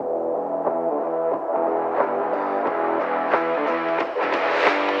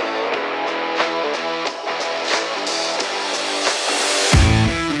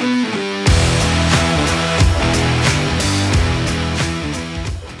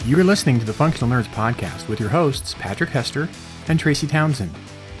You're listening to the Functional Nerds Podcast with your hosts, Patrick Hester and Tracy Townsend.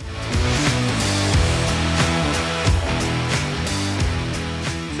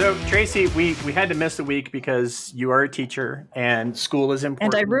 So, Tracy, we had to miss a week because you are a teacher and school is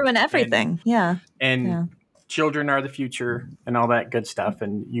important. And I ruin everything. And children are the future and all that good stuff.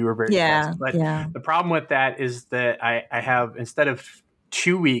 And you were very stressed. But the problem with that is that I have, instead of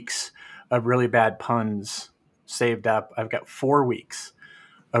 2 weeks of really bad puns saved up, I've got 4 weeks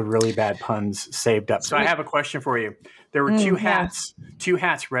of really bad puns saved up. So I have a question for you. There were two hats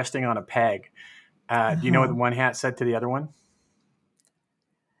resting on a peg. Do you know what one hat said to the other one?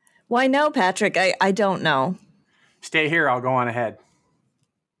 Why no, Patrick? I don't know. Stay here. I'll go on ahead.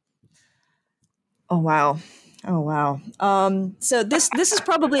 Oh, wow. So this is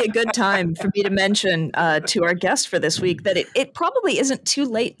probably a good time for me to mention to our guest for this week that it probably isn't too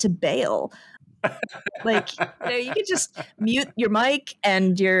late to bail. Like, you could just mute your mic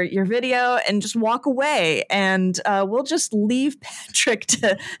and your video and just walk away, and we'll just leave Patrick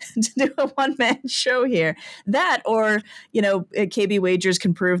to do a one-man show here. That, or KB wagers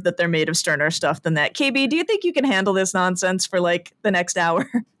can prove that they're made of sterner stuff than that. KB, do you think you can handle this nonsense for like the next hour?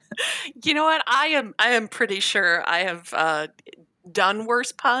 You know what? I am pretty sure I have done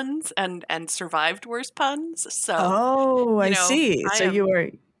worse puns and survived worse puns. So I see. You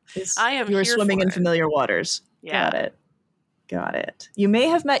were swimming in familiar waters. Yeah. Got it. You may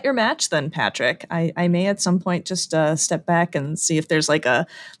have met your match then, Patrick. I may at some point just step back and see if there's like a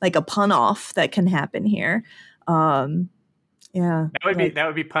pun off that can happen here. Yeah, that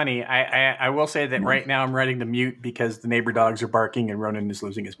would be punny. I will say that right now I'm ready to mute because the neighbor dogs are barking and Ronan is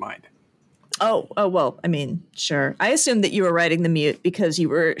losing his mind. Oh well, I mean, sure. I assumed that you were writing the mute because you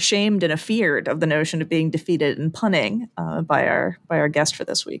were shamed and afeared of the notion of being defeated in punning by our guest for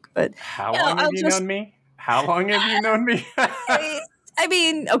this week. But how long have you known me? How long have you known me? I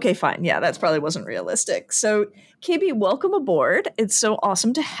mean, okay, fine. Yeah, that probably wasn't realistic. So, KB, welcome aboard. It's so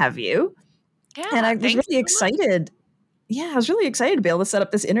awesome to have you. Yeah, and I was really excited. Yeah, I was really excited to be able to set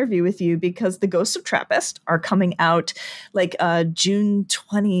up this interview with you because The Ghosts of Trappist are coming out like June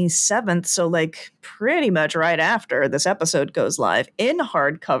 27th. So like pretty much right after this episode goes live in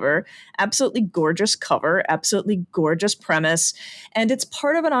hardcover. Absolutely gorgeous cover, absolutely gorgeous premise. And it's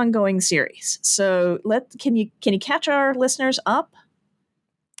part of an ongoing series. So can you catch our listeners up?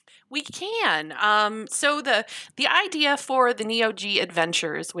 We can. So the idea for the Neo-G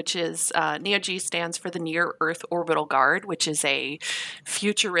Adventures, which is Neo-G stands for the Near Earth Orbital Guard, which is a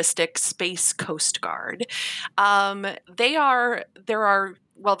futuristic space coast guard.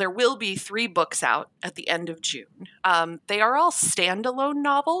 There will be 3 books out at the end of June. They are all standalone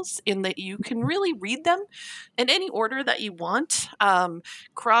novels in that you can really read them in any order that you want.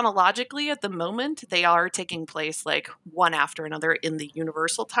 Chronologically, at the moment, they are taking place like one after another in the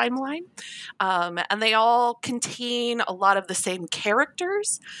Universal timeline. And they all contain a lot of the same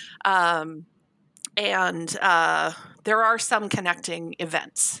characters. And there are some connecting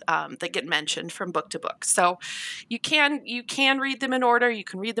events that get mentioned from book to book. So you can read them in order. You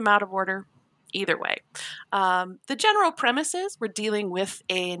can read them out of order. Either way. The general premise is we're dealing with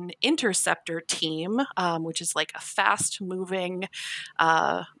an interceptor team, which is like a fast-moving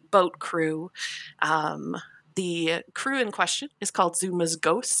boat crew. The crew in question is called Zuma's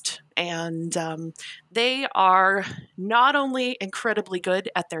Ghost, and they are not only incredibly good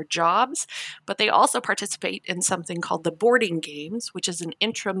at their jobs, but they also participate in something called the Boarding Games, which is an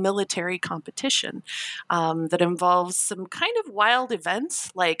intra-military competition that involves some kind of wild events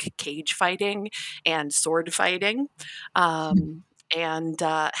like cage fighting and sword fighting. And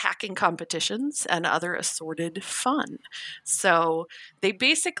hacking competitions and other assorted fun. So they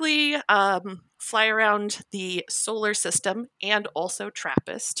basically fly around the solar system and also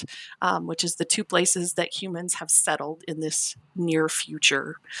Trappist, which is the 2 places that humans have settled in this near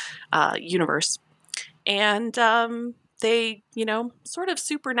future universe. And they, sort of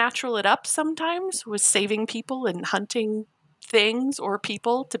supernatural it up sometimes with saving people and hunting things or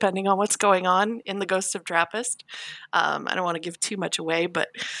people, depending on what's going on in the Ghosts of Trappist. I don't want to give too much away, but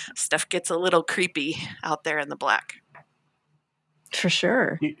stuff gets a little creepy out there in the black. For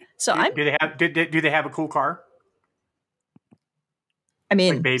sure. Do they have a cool car? I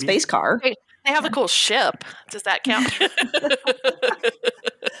mean, like space car. They have a cool ship. Does that count?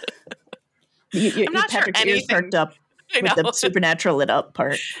 I'm not Patrick's sure anything. Ears perked up with the supernatural lit up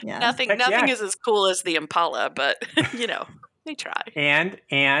part. Yeah. Nothing is as cool as the Impala, but they try. And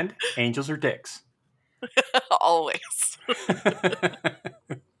angels are dicks. Always.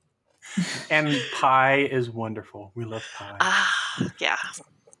 And pie is wonderful. We love pie. Yeah.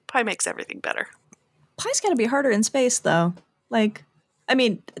 Pie makes everything better. Pie's got to be harder in space, though. Like, I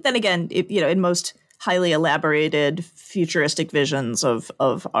mean, then again, in most highly elaborated futuristic visions of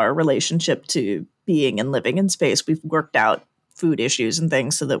our relationship to being and living in space, we've worked out food issues and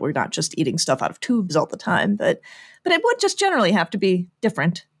things so that we're not just eating stuff out of tubes all the time. But it would just generally have to be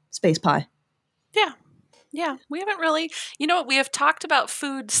different. Space pie. Yeah. Yeah, we haven't really, we have talked about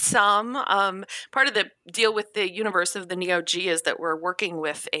food some. Part of the deal with the universe of the Neo-G is that we're working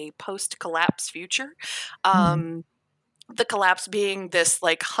with a post-collapse future. The collapse being this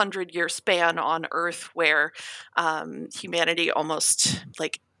 100-year span on Earth where humanity almost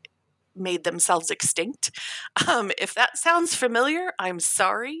made themselves extinct. If that sounds familiar, I'm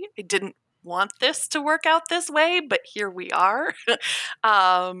sorry. I didn't want this to work out this way, but here we are.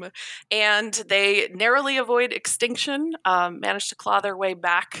 And they narrowly avoid extinction, managed to claw their way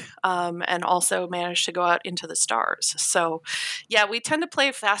back, and also managed to go out into the stars. So, yeah, we tend to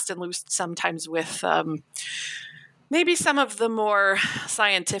play fast and loose sometimes with maybe some of the more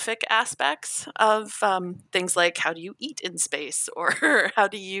scientific aspects of things like how do you eat in space, or how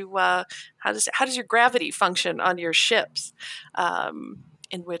do you how does your gravity function on your ships?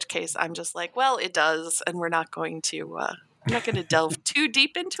 In which case, I'm just like, well, it does, and we're not going to. I'm not going to delve too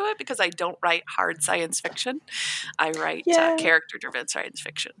deep into it because I don't write hard science fiction. I write character-driven science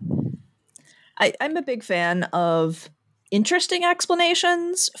fiction. I'm a big fan of interesting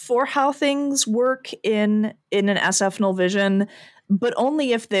explanations for how things work in an SF null vision, but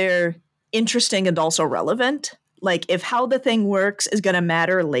only if they're interesting and also relevant. Like, if how the thing works is going to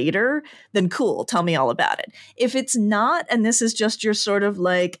matter later, then cool, tell me all about it. If it's not, and this is just your sort of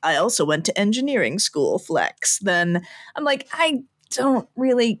I also went to engineering school flex, then I'm like, I don't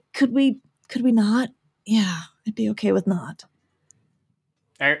really, could we not? Yeah, I'd be okay with not.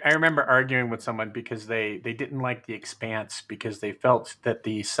 I remember arguing with someone because they didn't like The Expanse because they felt that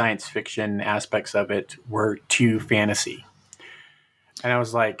the science fiction aspects of it were too fantasy. And I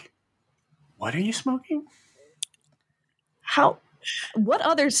was like, what are you smoking? What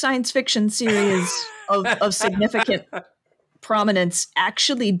other science fiction series of significant prominence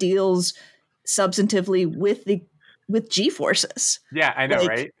actually deals substantively with G-forces? Yeah, I know,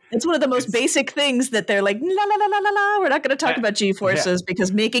 right? It's one of the most basic things that they're like, la la la la la la. We're not going to talk about G-forces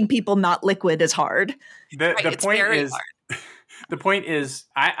because making people not liquid is hard. The point is,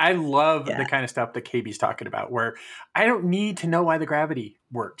 I love the kind of stuff that KB's talking about, where I don't need to know why the gravity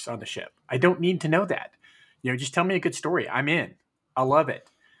works on the ship. I don't need to know that. Just tell me a good story. I'm in. I love it.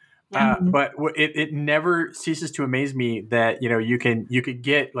 But it never ceases to amaze me that you could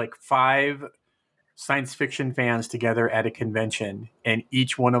get 5 science fiction fans together at a convention, and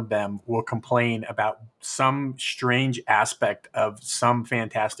each one of them will complain about some strange aspect of some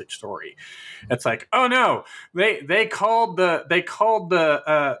fantastic story. It's like, oh no, they called it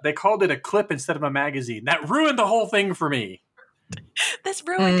a clip instead of a magazine. That ruined the whole thing for me. This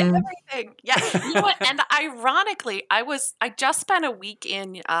ruined everything. Yeah. You know what? And ironically, I just spent a week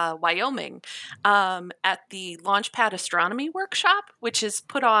in Wyoming at the Launchpad Astronomy Workshop, which is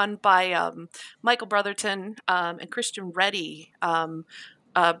put on by Michael Brotherton and Christian Reddy.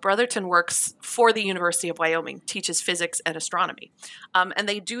 Brotherton works for the University of Wyoming, teaches physics and astronomy. And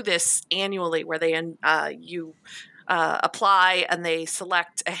they do this annually where they apply and they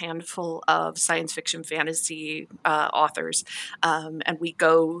select a handful of science fiction fantasy authors. And we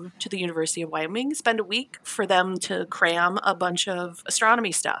go to the University of Wyoming, spend a week for them to cram a bunch of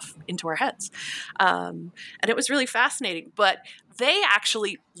astronomy stuff into our heads. And it was really fascinating. But they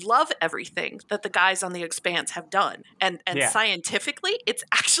actually love everything that the guys on The Expanse have done. And scientifically, it's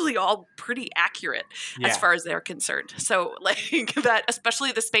actually all pretty accurate as far as they're concerned. So that,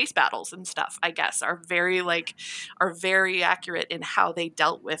 especially the space battles and stuff, I guess, are very accurate in how they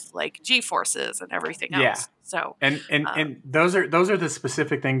dealt with G-forces and everything else. Yeah. So and those are the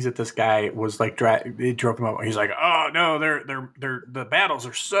specific things that this guy was it drove him up. He's like, oh no, they're the battles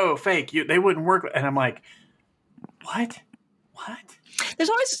are so fake. They wouldn't work. And I'm like, what? There's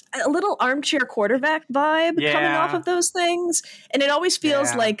always a little armchair quarterback vibe coming off of those things. And it always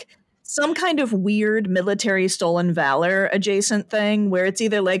feels like some kind of weird military stolen valor adjacent thing where it's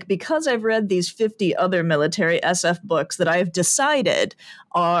either because I've read these 50 other military SF books that I've decided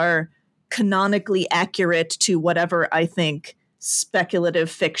are canonically accurate to whatever I think speculative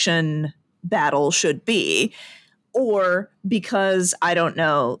fiction battle should be, or because, I don't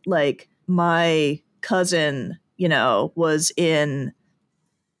know, my cousin was in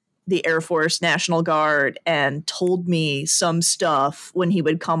the Air Force National Guard and told me some stuff when he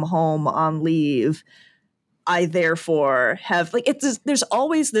would come home on leave. I therefore have there's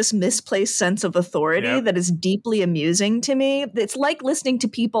always this misplaced sense of authority that is deeply amusing to me. It's like listening to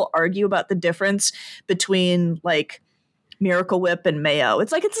people argue about the difference between Miracle Whip and mayo.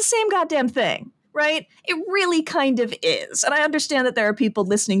 It's like, it's the same goddamn thing, right? It really kind of is. And I understand that there are people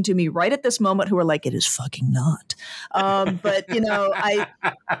listening to me right at this moment who are like, it is fucking not. But, I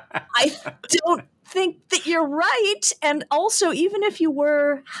don't think that you're right. And also, even if you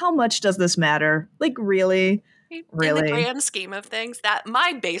were, how much does this matter? Like, really? Really? In the grand scheme of things, that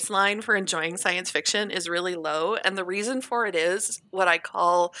my baseline for enjoying science fiction is really low, and the reason for it is what I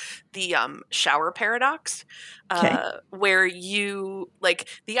call the shower paradox, where you like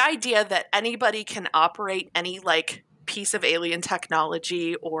the idea that anybody can operate any like piece of alien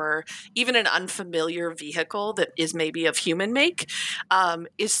technology or even an unfamiliar vehicle that is maybe of human make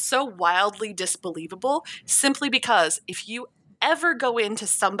is so wildly disbelievable, simply because if you ever go into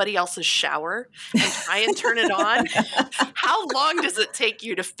somebody else's shower and try and turn it on, how long does it take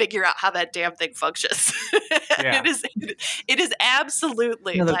you to figure out how that damn thing functions? Yeah. It is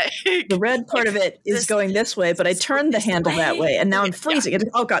absolutely the red part of it is going this way, but I turned the handle that way, and now I'm freezing. Yeah.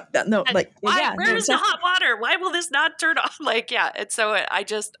 Oh god, no! Like, where's the hot water? Why will this not turn on? Like, yeah. And so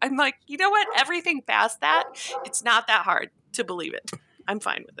I'm like, you know what? Everything past that, it's not that hard to believe it. I'm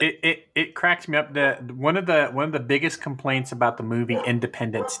fine with it. It cracks me up. One of the biggest complaints about the movie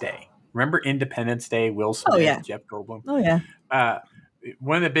Independence Day. Remember Independence Day? Will Smith, Jeff Goldblum. Oh yeah.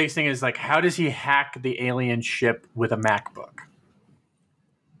 One of the biggest things is like, how does he hack the alien ship with a MacBook?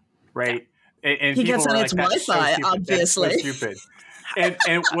 Right. Yeah. And he gets on its Wi-Fi, so obviously. That's so stupid.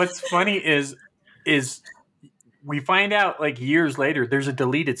 And what's funny is we find out like years later there's a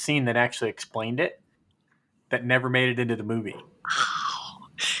deleted scene that actually explained it that never made it into the movie.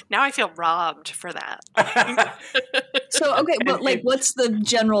 Now I feel robbed for that. So, okay, but like, what's the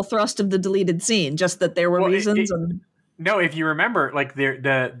general thrust of the deleted scene? Just that there were reasons? No, if you remember, like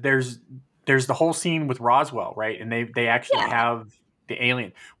there's the whole scene with Roswell, right? And they actually have the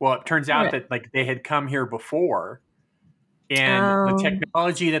alien. Well, it turns out that like they had come here before, and the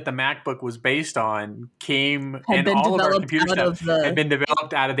technology that the MacBook was based on all of our computer stuff had been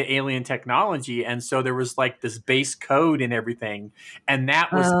developed out of the alien technology. And so there was like this base code and everything. And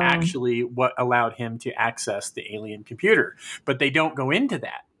that was actually what allowed him to access the alien computer. But they don't go into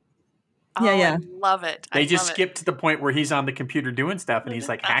that. Yeah. I love it. They just skip to the point where he's on the computer doing stuff and he's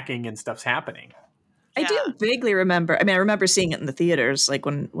like hacking and stuff's happening. I do vaguely remember. I mean, I remember seeing it in the theaters, like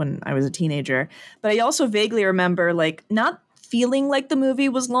when I was a teenager. But I also vaguely remember, like, not feeling like the movie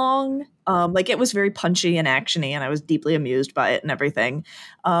was long. Like, it was very punchy and actiony, and I was deeply amused by it and everything.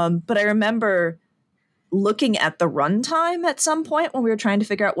 But I remember looking at the runtime at some point when we were trying to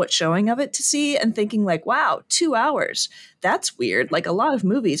figure out what showing of it to see and thinking like, wow, 2 hours. That's weird. Like, a lot of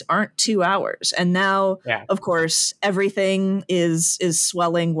movies aren't 2 hours. And now, of course, everything is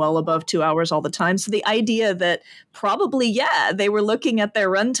swelling well above 2 hours all the time. So the idea that probably, they were looking at their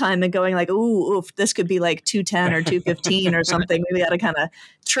runtime and going like, ooh, this could be like 210 or 215 or something. Maybe we got to kind of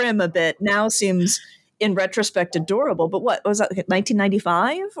trim a bit. Now seems, in retrospect, adorable. But what was that,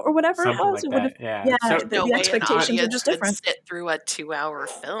 1995 or whatever Something it was? Like that. So the expectations are just different. Sit through a 2 hour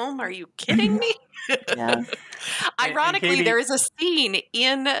film? Are you kidding me? Yeah. Ironically, Katie, there is a scene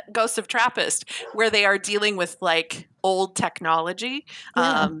in Ghost of Trappist where they are dealing with like old technology.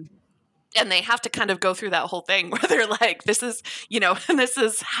 And they have to kind of go through that whole thing where they're like, this is, and this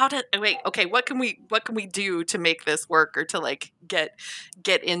is what can we do to make this work or to like get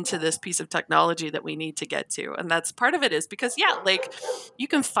into this piece of technology that we need to get to. And that's part of it is because, like you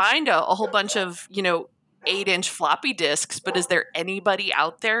can find a whole bunch of, 8-inch floppy disks, but is there anybody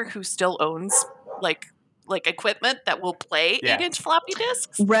out there who still owns like equipment that will play 8-inch floppy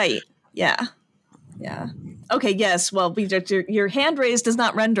disks? Right. Yeah. Yeah. Okay. Yes. Well, your hand raised does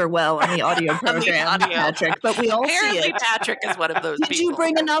not render well on the audio program, Patrick. But we all Apparently see it. Patrick is one of those. Did you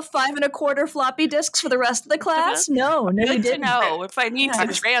bring enough 5 1/4 floppy disks for the rest of the class? No, you didn't. No. If I need to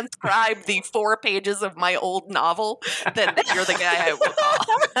transcribe the 4 pages of my old novel, then you're the guy I will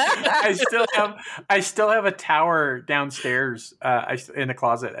call. I still have a tower downstairs in the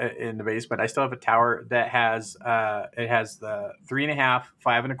closet in the basement. I still have a tower that has it has the 3.5,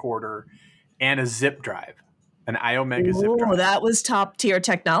 5 1/4. And a zip drive, an Iomega zip drive. That was top tier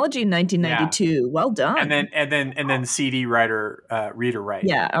technology in 1992. Yeah. Well done. And then CD reader write.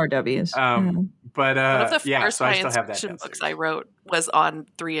 Yeah, RWs. But one of the first science fiction books I wrote was on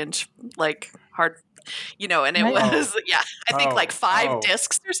 3-inch like hard, and it was I think like 5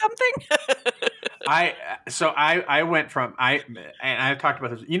 discs or something. I went from and I've talked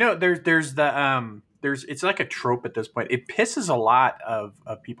about this. There's the it's like a trope at this point. It pisses a lot of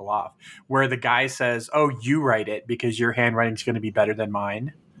people off where the guy says, "Oh, you write it because your handwriting is going to be better than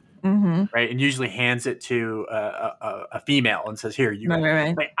mine." Mm-hmm. Right. And usually hands it to a female and says, "Here, you."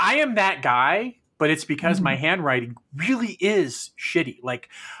 Right. Like, I am that guy, but it's because my handwriting really is shitty. Like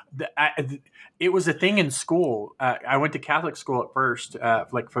it was a thing in school. I went to Catholic school at first,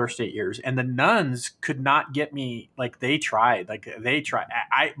 like first 8 years, and the nuns could not get me. Like they tried.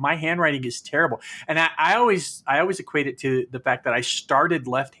 My handwriting is terrible, and I always equate it to the fact that I started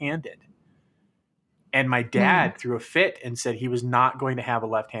left-handed, and my dad threw a fit and said he was not going to have a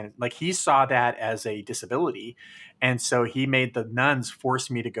left-handed. Like he saw that as a disability, and so he made the nuns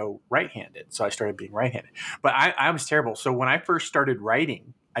force me to go right-handed. So I started being right-handed, but I was terrible. So when I first started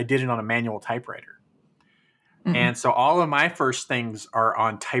writing, I did it on a manual typewriter. And so all of my first things are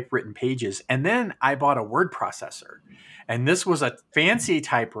on typewritten pages. And then I bought a word processor. And this was a fancy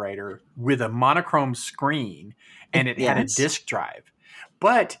typewriter with a monochrome screen, and it had a disk drive.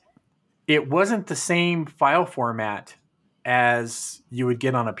 But it wasn't the same file format as you would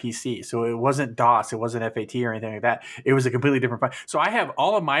get on a PC. So it wasn't DOS, it wasn't FAT or anything like that. It was a completely different file. So I have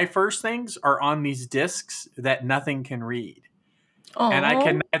all of my first things are on these disks that nothing can read. Aww. And I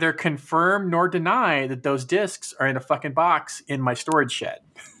can neither confirm nor deny that those discs are in a fucking box in my storage shed.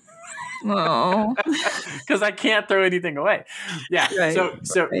 Oh, because I can't throw anything away. Yeah. Right, so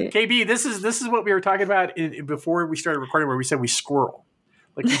right. KB, this is what we were talking about before we started recording, where we said we squirrel.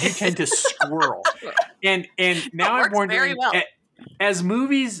 Like you do tend to squirrel, and now I'm wondering, as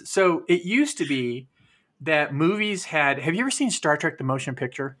movies. So it used to be that movies had. Have you ever seen Star Trek: The Motion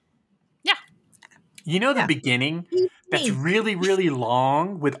Picture? Yeah. You know the beginning that's really, really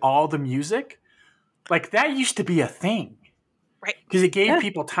long with all the music? Like that used to be a thing. Right. Because it gave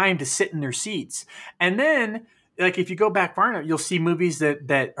people time to sit in their seats. And then, like, if you go back far enough, you'll see movies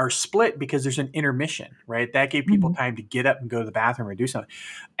that are split because there's an intermission, right? That gave people time to get up and go to the bathroom or do something.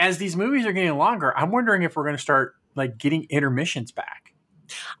 As these movies are getting longer, I'm wondering if we're going to start, like, getting intermissions back.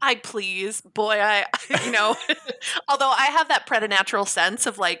 Although I have that preternatural sense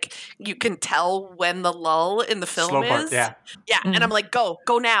of like, you can tell when the lull in the film slow part, is. Yeah. And I'm like, go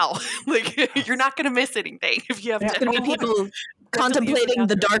now. Like, you're not going to miss anything if you have to. Going to be people contemplating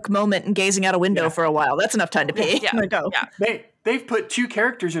the dark moment and gazing out a window for a while. That's enough time to pee. Yeah. Go. Yeah. They've put two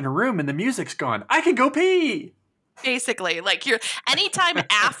characters in a room and the music's gone. I can go pee. Basically, like anytime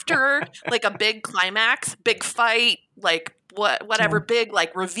after like a big climax, big fight, like whatever big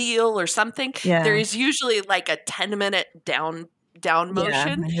like reveal or something, there is usually like a 10-minute down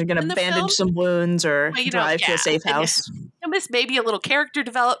motion. You're going to bandage some wounds or drive to a safe house. You'll miss maybe a little character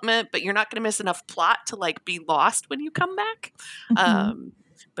development, but you're not going to miss enough plot to like be lost when you come back.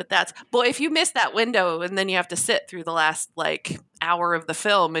 But if you miss that window and then you have to sit through the last like hour of the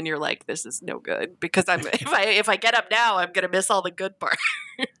film and you're like, this is no good because if I get up now, I'm going to miss all the good part.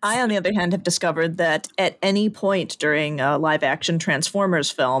 I, on the other hand, have discovered that at any point during a live action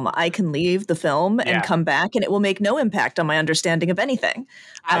Transformers film, I can leave the film and come back and it will make no impact on my understanding of anything.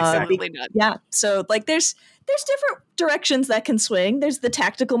 Absolutely not. Yeah. So like there's different directions that can swing. There's the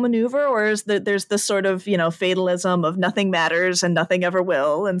tactical maneuver, or there's the sort of, fatalism of nothing matters and nothing ever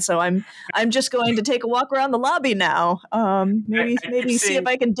will. And so I'm just going to take a walk around the lobby now. Maybe see if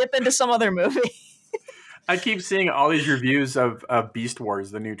I can dip into some other movie. I keep seeing all these reviews of Beast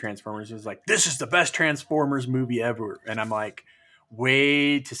Wars, the new Transformers. It's like, this is the best Transformers movie ever. And I'm like,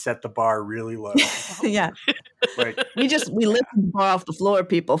 way to set the bar really low. Yeah. Like, we lifted the bar off the floor,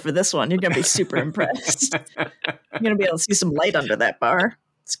 people, for this one. You're going to be super impressed. You're going to be able to see some light under that bar.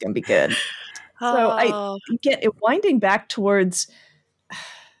 It's going to be good. So I get it, winding back towards,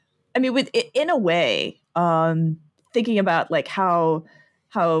 in a way, thinking about like how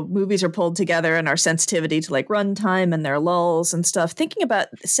movies are pulled together and our sensitivity to like runtime and their lulls and stuff, thinking about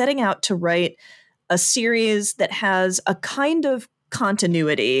setting out to write a series that has a kind of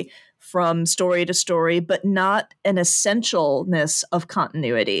continuity from story to story, but not an essentialness of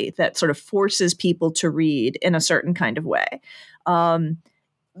continuity that sort of forces people to read in a certain kind of way.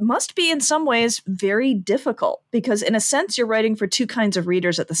 Must be in some ways very difficult because in a sense you're writing for two kinds of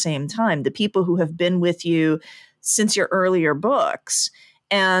readers at the same time. The people who have been with you since your earlier books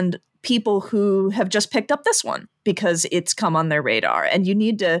and people who have just picked up this one because it's come on their radar. And you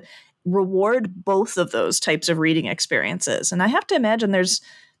need to reward both of those types of reading experiences. And I have to imagine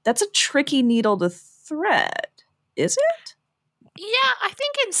that's a tricky needle to thread. Is it? Yeah, I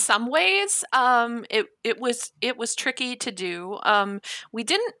think in some ways it was tricky to do. We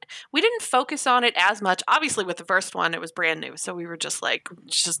didn't focus on it as much. Obviously, with the first one, it was brand new, so we were just like,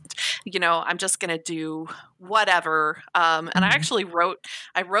 I'm just gonna do whatever. And I actually wrote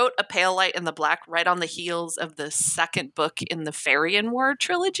A Pale Light in the Black right on the heels of the second book in the Farian War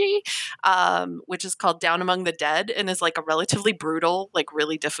trilogy, which is called Down Among the Dead, and is like a relatively brutal, like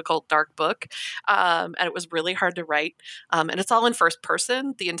really difficult, dark book. And it was really hard to write. And it's all in first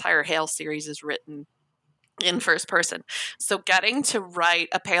person. The entire Hale series is written in first person. So getting to write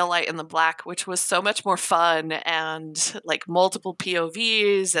A Pale Light in the Black, which was so much more fun and like multiple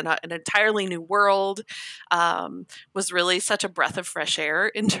POVs and an entirely new world, was really such a breath of fresh air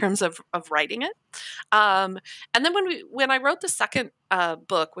in terms of writing it. And then when I wrote the second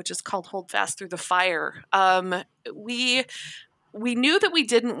book, which is called Hold Fast Through the Fire, we knew that we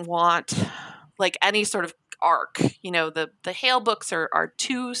didn't want like any sort of arc. You know, the Hale books are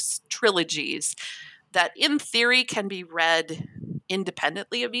two trilogies that in theory can be read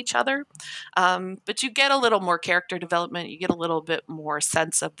independently of each other. But you get a little more character development. You get a little bit more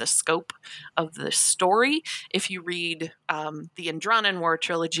sense of the scope of the story if you read the Andranan War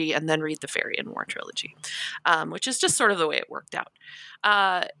trilogy and then read the Farian War trilogy, which is just sort of the way it worked out.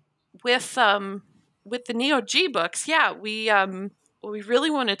 With the Neo-G books, yeah, we really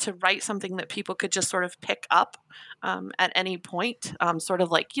wanted to write something that people could just sort of pick up at any point, sort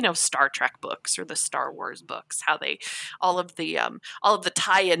of like, you know, Star Trek books or the Star Wars books, how they, all of the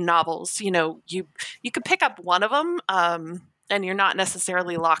tie-in novels, you know, you could pick up one of them and you're not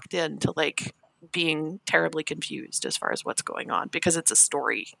necessarily locked in to like being terribly confused as far as what's going on because it's a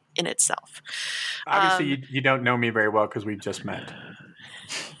story in itself. Obviously, you don't know me very well because we've just met.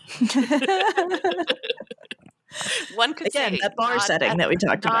 One could again, say that bar setting that we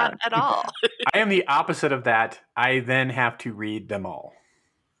talked about. Not at all. I am the opposite of that. I then have to read them all.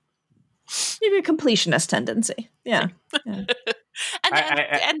 Maybe a completionist tendency. Yeah. And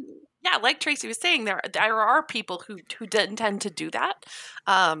yeah, like Tracy was saying, there are people who didn't tend to do that.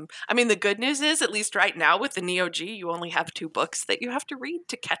 I mean, the good news is, at least right now with the Neo-G, you only have 2 books that you have to read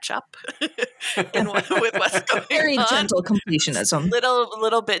to catch up with what's going Very on. Very gentle completionism.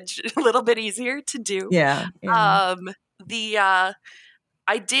 Little bit easier to do. Yeah. I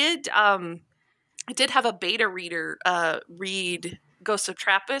did have a beta reader read Ghosts of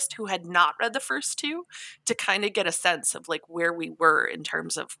Trappist who had not read the first 2 to kind of get a sense of like where we were in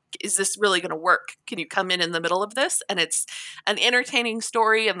terms of, is this really going to work? Can you come in the middle of this? And it's an entertaining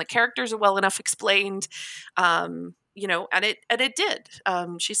story and the characters are well enough explained. You know, and it did.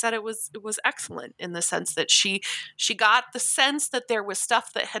 She said it was excellent in the sense that she got the sense that there was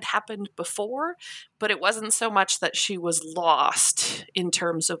stuff that had happened before, but it wasn't so much that she was lost in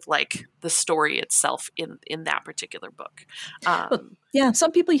terms of like the story itself in that particular book. Yeah,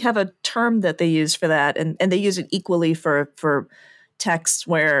 some people have a term that they use for that, and they use it equally for texts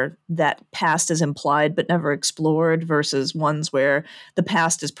where that past is implied but never explored versus ones where the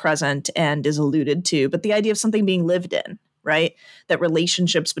past is present and is alluded to, but the idea of something being lived in, right? That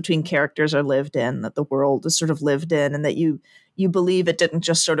relationships between characters are lived in, that the world is sort of lived in, and that you believe it didn't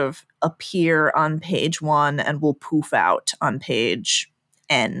just sort of appear on page 1 and will poof out on page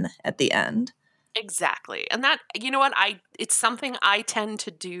N at the end. Exactly. And that, you know what, it's something I tend to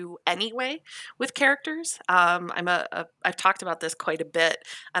do anyway with characters. I've talked about this quite a bit,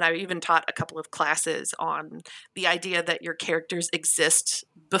 and I've even taught a couple of classes on the idea that your characters exist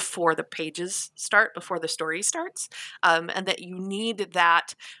before the pages start, before the story starts, and that you need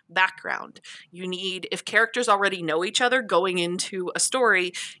that background. You need, if characters already know each other going into a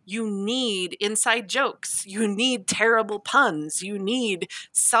story, you need inside jokes. You need terrible puns. You need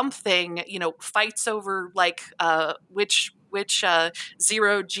something, you know, fights over like which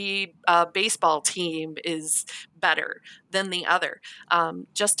 0G baseball team is better than the other.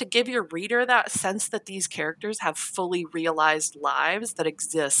 Just to give your reader that sense that these characters have fully realized lives that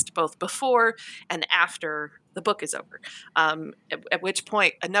exist both before and after the book is over. At which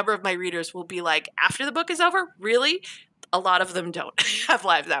point, a number of my readers will be like, after the book is over? Really? A lot of them don't have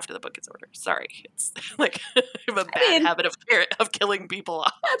lives after the book is over. Sorry. It's like I have a bad habit of killing people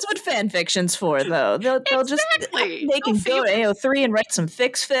off. That's what fan fiction's for, though. They'll just, they can go to AO3 and write some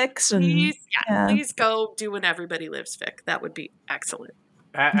fics. And, please go do an Everybody Lives fic. That would be excellent.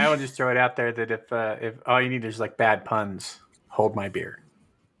 I will just throw it out there that if all you need is like bad puns, hold my beer.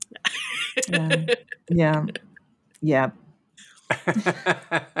 Yeah.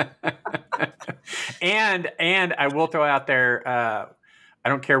 And I will throw out there, I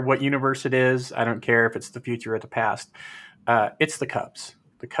don't care what universe it is. I don't care if it's the future or the past. It's the Cubs.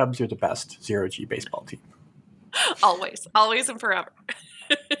 The Cubs are the best 0G baseball team. Always and forever.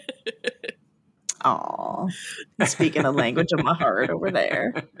 Aw, speaking the language of my heart over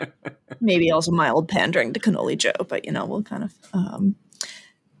there. Maybe also my old pandering to Cannoli Joe, but you know, we'll kind of.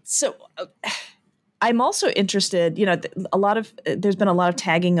 So, I'm also interested, there's been a lot of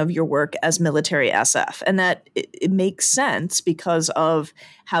tagging of your work as military SF, and that it makes sense because of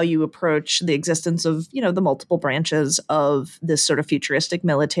how you approach the existence of, the multiple branches of this sort of futuristic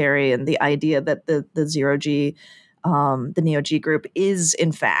military, and the idea that the Zero G, the Neo G group is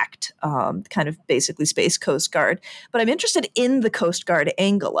in fact kind of basically Space Coast Guard. But I'm interested in the Coast Guard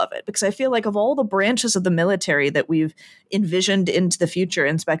angle of it, because I feel like of all the branches of the military that we've envisioned into the future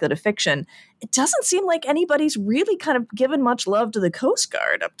in speculative fiction, it doesn't seem like anybody's really kind of given much love to the Coast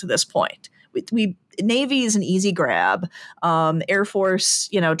Guard up to this point. Navy is an easy grab. Air Force,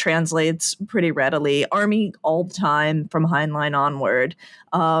 translates pretty readily. Army all the time from Heinlein onward.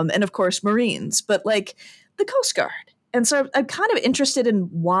 And of course, Marines. But like the Coast Guard. And so I'm kind of interested in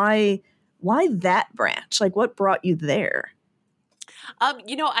why that branch? Like what brought you there?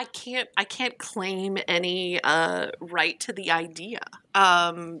 I can't claim any right to the idea.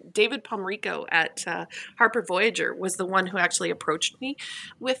 David Pomrico at Harper Voyager was the one who actually approached me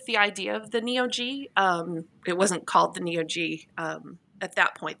with the idea of the Neo G. It wasn't called the Neo G. At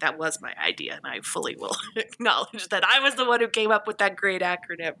that point, that was my idea, and I fully will acknowledge that I was the one who came up with that great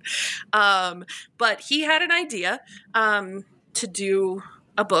acronym. But he had an idea to do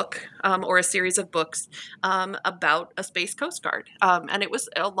a book or a series of books about a Space Coast Guard. And it was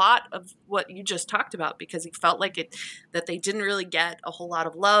a lot of what you just talked about, because he felt like that they didn't really get a whole lot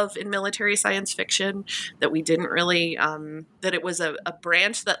of love in military science fiction, that we didn't really, that it was a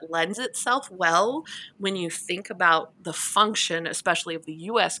branch that lends itself well when you think about the function, especially of the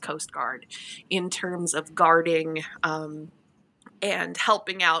U.S. Coast Guard, in terms of guarding and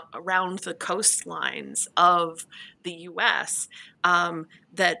helping out around the coastlines of the U.S.,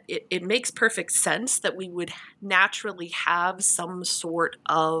 that it makes perfect sense that we would naturally have some sort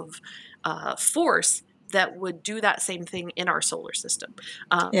of force that would do that same thing in our solar system.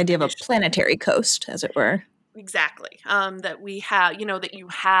 The idea of a planetary coast, as it were. Exactly. That we have,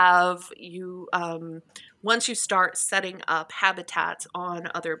 once you start setting up habitats on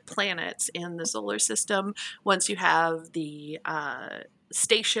other planets in the solar system, once you have the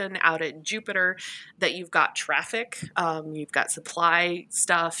station out at Jupiter, that you've got traffic, you've got supply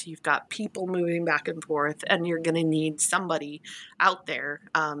stuff, you've got people moving back and forth, and you're going to need somebody out there.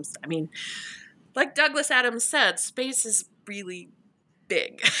 Like Douglas Adams said, space is really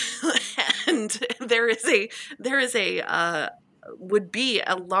big, and there would be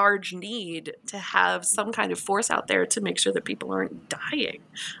a large need to have some kind of force out there to make sure that people aren't dying.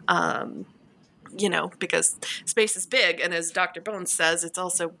 Because space is big, and as Dr. Bones says, it's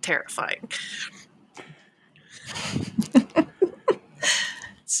also terrifying.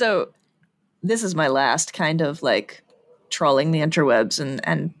 So this is my last kind of like trawling the interwebs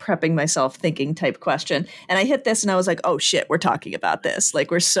and prepping myself thinking type question. And I hit this and I was like, oh shit, we're talking about this.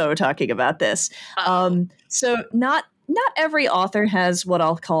 Like we're so talking about this. So not every author has what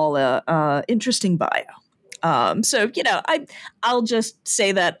I'll call a interesting bio. I'll just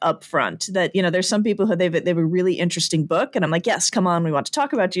say that up front that, there's some people who they have a really interesting book and I'm like, yes, come on, we want to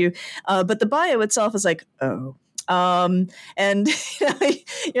talk about you. But the bio itself is like, oh. And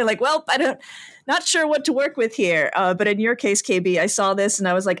you're like, well, not sure what to work with here. But in your case, KB, I saw this and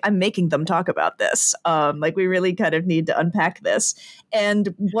I was like, I'm making them talk about this. Like we really kind of need to unpack this.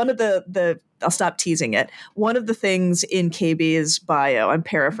 And one of the I'll stop teasing it. One of the things in KB's bio, I'm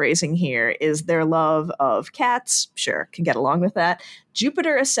paraphrasing here, is their love of cats. Sure, can get along with that.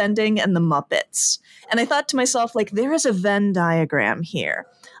 Jupiter Ascending and the Muppets. And I thought to myself, like, there is a Venn diagram here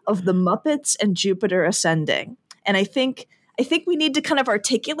of the Muppets and Jupiter Ascending. And I think we need to kind of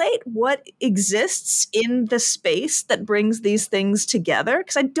articulate what exists in the space that brings these things together.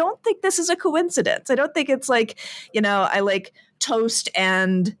 Because I don't think this is a coincidence. I don't think it's like, I like toast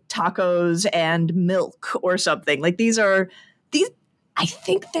and tacos and milk or something. Like I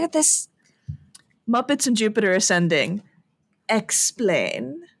think they're this Muppets and Jupiter Ascending.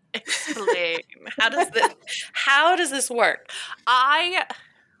 Explain. How does this work?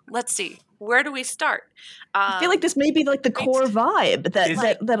 Let's see. Where do we start? I feel like this may be like the core vibe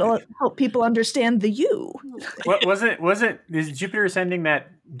that'll help people understand the you. Is Jupiter Ascending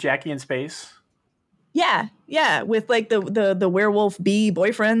that Jackie in space? Yeah, with like the werewolf bee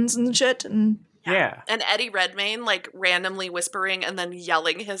boyfriends and shit, and yeah, and Eddie Redmayne like randomly whispering and then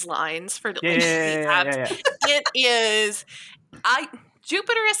yelling his lines for yeah. It is.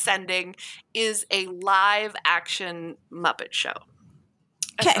 Jupiter Ascending is a live action Muppet show.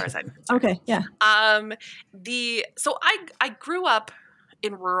 As far as I'm concerned. Okay, yeah. So I grew up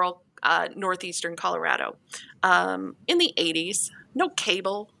in rural northeastern Colorado in the 80s. No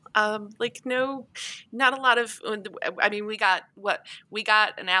cable. Like not a lot of. I mean, we got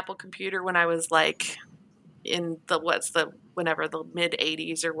an Apple computer when I was like in the mid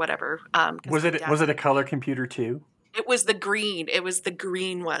 80s or whatever. Was it a color computer too? It was the green. It was the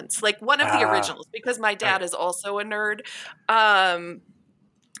green ones, like one of the originals, because my dad is also a nerd.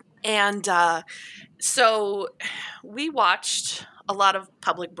 So we watched a lot of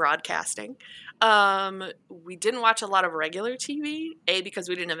public broadcasting. We didn't watch a lot of regular TV, because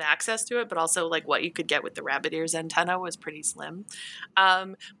we didn't have access to it, but also like what you could get with the rabbit ears antenna was pretty slim.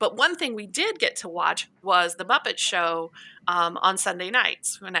 But one thing we did get to watch was the Muppet Show on Sunday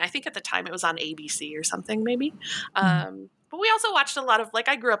nights. And I think at the time it was on ABC or something, maybe. But we also watched a lot of, like,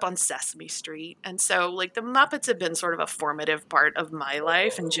 I grew up on Sesame Street. And so, like, the Muppets have been sort of a formative part of my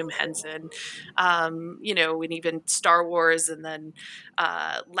life, and Jim Henson, and even Star Wars, and then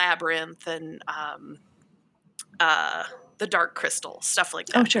Labyrinth, and The Dark Crystal, stuff like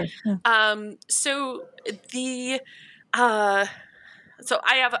that. Oh, sure. Yeah. So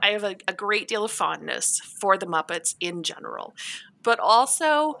I have a great deal of fondness for the Muppets in general, but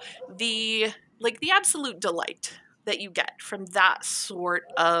also the absolute delight that you get from that sort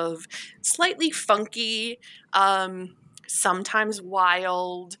of slightly funky, sometimes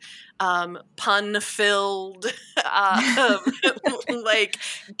wild, pun-filled, like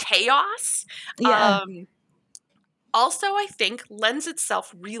chaos. Yeah. Also, I think lends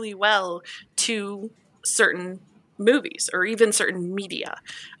itself really well to certain movies or even certain media.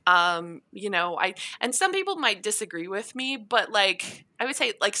 And some people might disagree with me, but like I would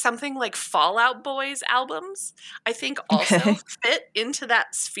say like something like Fall Out Boy's albums, I think also fit into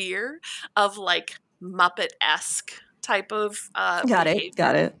that sphere of like Muppet-esque type of Got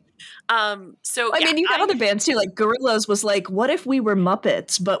behavior. it. So I mean, you got other bands too, like Gorillaz was like, what if we were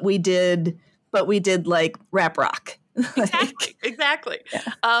Muppets, but we did like rap rock? Exactly.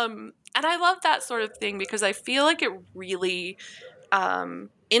 Yeah. And I love that sort of thing because I feel like it really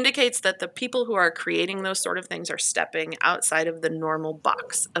indicates that the people who are creating those sort of things are stepping outside of the normal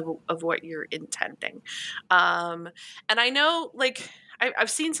box of what you're intending. And I know, like, I've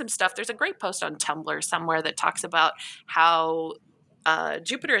seen some stuff. There's a great post on Tumblr somewhere that talks about how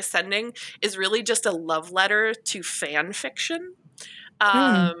Jupiter Ascending is really just a love letter to fan fiction.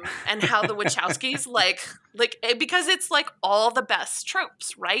 And how the Wachowskis like because it's like all the best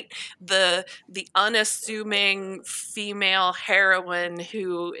tropes, right? The unassuming female heroine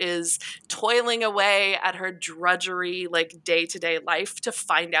who is toiling away at her drudgery, like day-to-day life to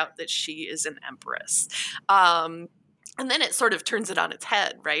find out that she is an empress. And then it sort of turns it on its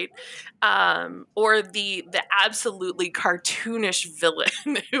head, right? Or the absolutely cartoonish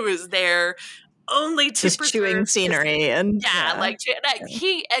villain who is there only to just chewing scenery and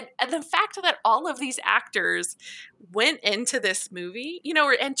the fact that all of these actors went into this movie,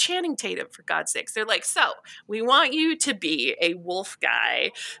 and Channing Tatum, for God's sakes, they're like, so we want you to be a wolf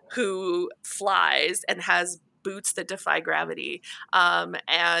guy who flies and has boots that defy gravity,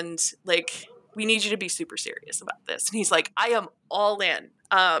 and like we need you to be super serious about this. And he's like, I am all in.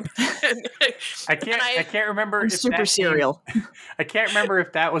 I can't remember. If super serial. I can't remember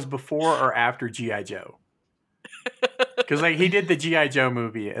if that was before or after G.I. Joe. Because like he did the G.I. Joe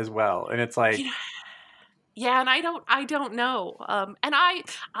movie as well, and it's like, yeah, and I don't know. And I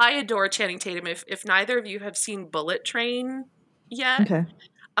adore Channing Tatum. If neither of you have seen Bullet Train yet, okay.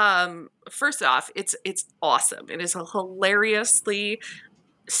 First off, it's awesome. It is a hilariously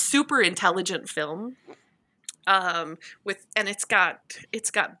super intelligent film. And it's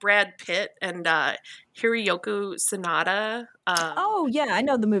got Brad Pitt and Hiroyuki Sanada. Oh yeah, I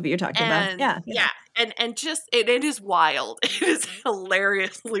know the movie you're talking about. Yeah. And just it is wild. It is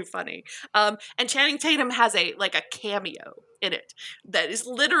hilariously funny. And Channing Tatum has a cameo in it that is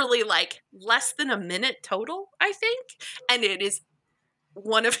literally like less than a minute total, I think, and it is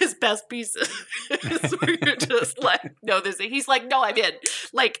one of his best pieces. Where you're just like, no, he's like, no, I'm in.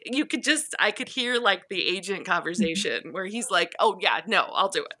 Like I could hear like the agent conversation where he's like, oh yeah, no, I'll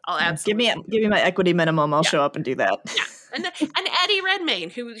do it. I'll absolutely give me my equity minimum. I'll show up and do that. Yeah. And Eddie Redmayne,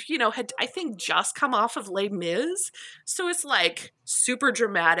 who, had, I think, just come off of Les Mis. So it's like super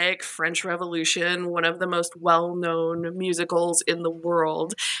dramatic French Revolution, one of the most well-known musicals in the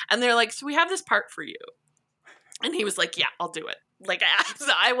world. And they're like, so we have this part for you. And he was like, yeah, I'll do it. Like,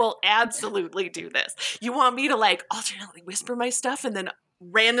 I will absolutely do this. You want me to like alternately whisper my stuff and then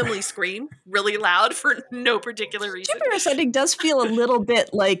randomly scream really loud for no particular reason? Jupiter Ascending does feel a little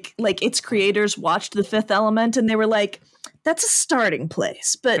bit like its creators watched The Fifth Element and they were like, that's a starting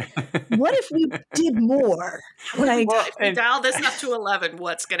place, but what if we did more? Like, if we dial this up to 11,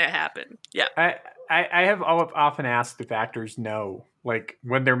 what's going to happen? Yeah. I have often asked if actors know like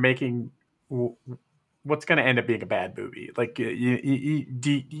when they're making what's going to end up being a bad movie. Like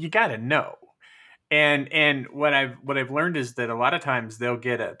you got to know. And what I've learned is that a lot of times they'll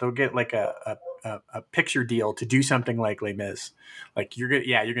get like a picture deal to do something like Les Mis. Like you're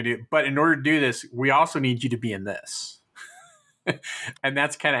gonna do it, but in order to do this, we also need you to be in this. And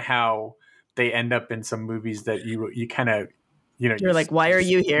that's kind of how they end up in some movies that you kind of, you're like, why are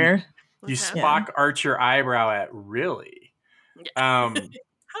you here? You Spock arch your eyebrow at, really. And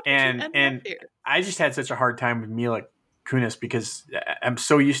I just had such a hard time with Mila Kunis because I'm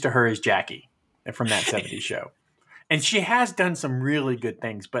so used to her as Jackie from that 70s show. And she has done some really good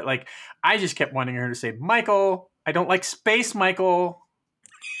things, but like I just kept wanting her to say, Michael, I don't like space, Michael.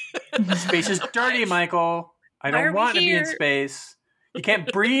 Space is dirty, Michael. I don't want to be in space. You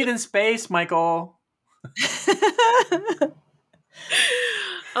can't breathe in space, Michael.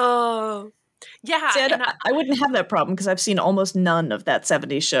 Oh, yeah. See, I wouldn't have that problem because I've seen almost none of that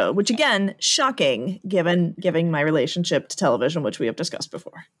 70s show, which again, shocking given my relationship to television, which we have discussed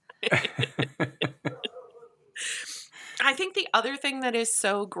before. I think the other thing that is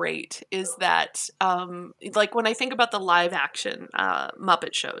so great is that, like when I think about the live action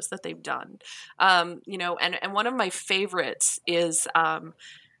Muppet shows that they've done, and one of my favorites is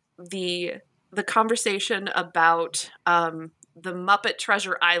the conversation about the Muppet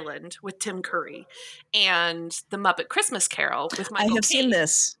Treasure Island with Tim Curry and the Muppet Christmas Carol with Michael Caine. I have seen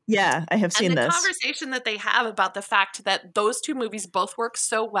this. Yeah, I have seen this. And the conversation that they have about the fact that those two movies both work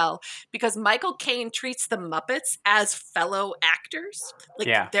so well because Michael Caine treats the Muppets as fellow actors.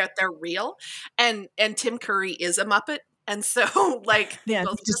 Like they're real. And Tim Curry is a Muppet. And so, like, he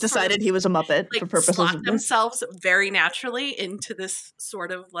just decided he was a Muppet for purposes of this. Themselves very naturally into this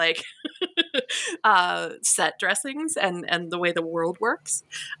sort of like set dressings and the way the world works.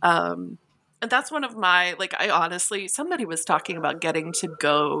 And that's one of my, like, I honestly, somebody was talking about getting to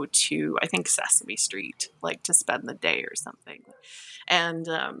go to, I think, Sesame Street, like to spend the day or something. And,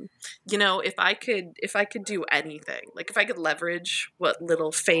 if I could do anything, like if I could leverage what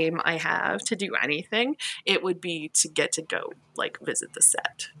little fame I have to do anything, it would be to get to go like visit the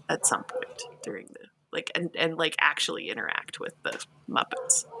set at some point during the, like, and like actually interact with the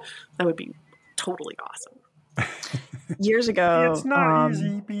Muppets. That would be totally awesome. Years ago. It's not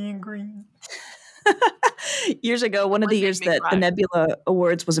easy being green. Years ago, one of the years that the Nebula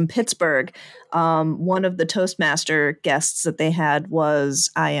Awards was in Pittsburgh, one of the Toastmaster guests that they had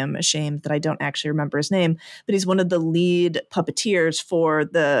was, I am ashamed that I don't actually remember his name, but he's one of the lead puppeteers for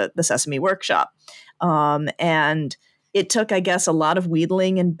the Sesame Workshop. And it took, I guess, a lot of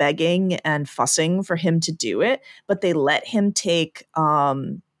wheedling and begging and fussing for him to do it, but they let him take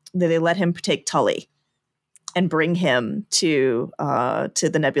Tully and bring him to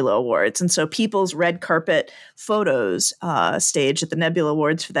the Nebula Awards. And so people's red carpet photos staged at the Nebula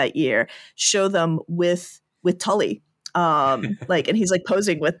Awards for that year show them with Tully. And he's like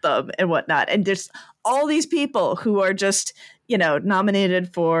posing with them and whatnot. And there's all these people who are just,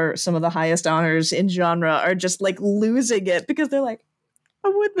 nominated for some of the highest honors in genre are just like losing it because they're like, I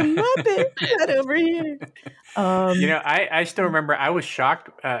want the Muppet right over here. I still remember I was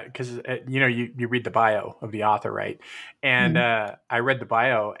shocked because, you read the bio of the author, right? And I read the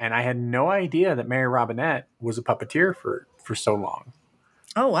bio and I had no idea that Mary Robinette was a puppeteer for so long.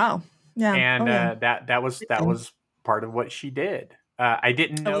 Oh, wow. Yeah. And that was part of what she did. I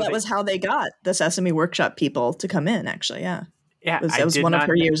didn't know. That was how they got the Sesame Workshop people to come in, actually. Yeah. Yeah. That was one of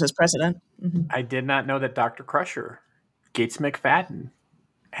her years as president. Mm-hmm. I did not know that Dr. Crusher, Gates McFadden,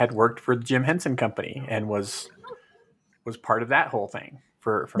 had worked for the Jim Henson Company and was part of that whole thing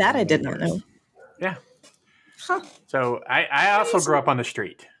for that I did not know. Yeah. Huh. So I also grew up on the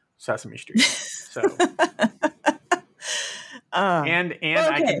street, Sesame Street. So and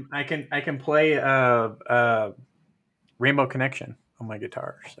okay. I can play Rainbow Connection on my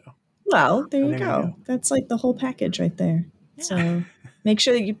guitar. So well, there you go. That's like the whole package right there. Yeah. So make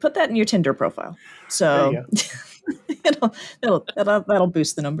sure that you put that in your Tinder profile. So that'll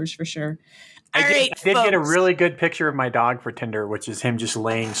boost the numbers for sure. I did get a really good picture of my dog for Tinder, which is him just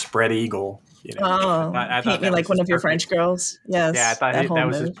laying spread eagle. I thought me like one of your French girls. Yes. Yeah, I thought that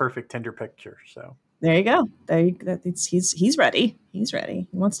was his perfect Tinder picture. So there you go. He's ready. He's ready.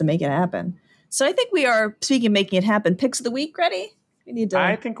 He wants to make it happen. So I think we are, speaking of making it happen, picks of the week ready?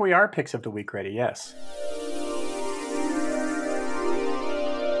 I think we are picks of the week ready. Yes.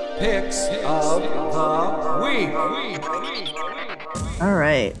 Picks of the week. All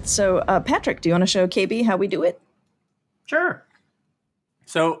right. So, Patrick, do you want to show KB how we do it? Sure.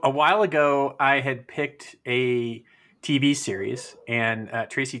 So, a while ago, I had picked a TV series, and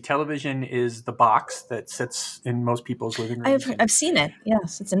Tracy, television is the box that sits in most people's living rooms. I've seen it.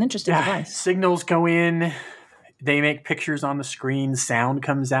 Yes, it's an interesting device. Signals go in, they make pictures on the screen, sound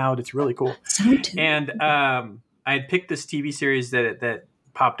comes out. It's really cool. And I had picked this TV series that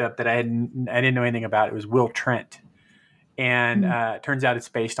popped up that I didn't know anything about. It was Will Trent. And it turns out it's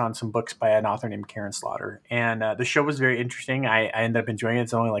based on some books by an author named Karen Slaughter. And the show was very interesting. I ended up enjoying it.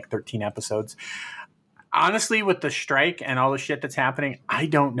 It's only like 13 episodes. Honestly, with the strike and all the shit that's happening, I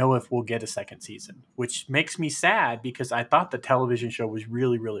don't know if we'll get a second season, which makes me sad because I thought the television show was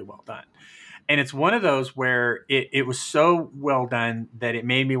really, really well done. And it's one of those where it was so well done that it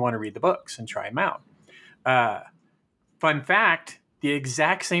made me want to read the books and try them out. Fun fact, the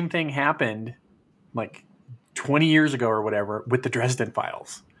exact same thing happened like 20 years ago or whatever with the Dresden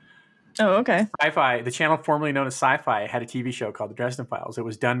Files. Oh, okay. Sci-Fi, the channel formerly known as Sci-Fi, had a TV show called The Dresden Files. It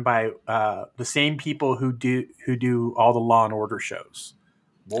was done by the same people who do all the Law and Order shows.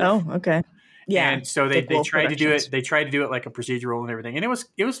 Wolf. Oh, okay. Yeah. And so they tried to do it. They tried to do it like a procedural and everything, and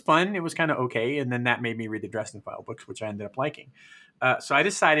it was fun. It was kind of okay. And then that made me read the Dresden File books, which I ended up liking. So I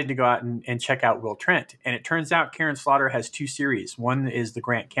decided to go out and check out Will Trent. And it turns out Karen Slaughter has two series. One is the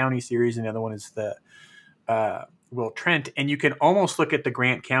Grant County series, and the other one is the Will Trent, and you can almost look at the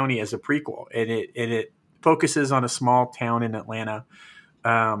Grant County as a prequel. It focuses on a small town in Atlanta,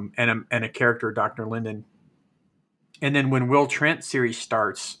 and a character, Dr. Linden. And then when Will Trent series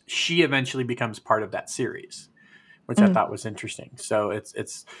starts, she eventually becomes part of that series, which I thought was interesting. So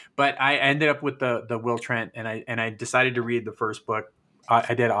but I ended up with the Will Trent, and I decided to read the first book.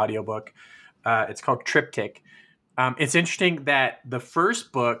 I did audiobook. It's called Triptych. It's interesting that the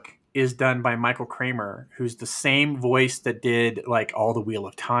first book is done by Michael Kramer, who's the same voice that did like all the Wheel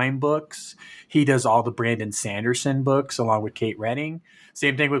of Time books. He does all the Brandon Sanderson books along with Kate Redding.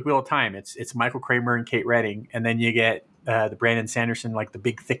 Same thing with Wheel of Time. It's Michael Kramer and Kate Redding, and then you get the Brandon Sanderson, like the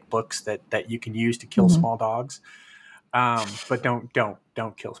big thick books that you can use to kill small dogs. But don't kill small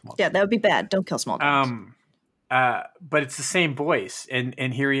dogs. Yeah, that would be bad. Don't kill small dogs. But it's the same voice,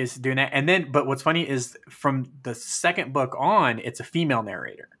 and here he is doing that. And then, but what's funny is from the second book on, it's a female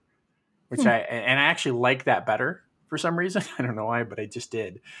narrator. Which I actually like that better for some reason. I don't know why, but I just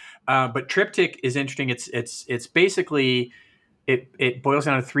did. But Triptych is interesting. It's basically it boils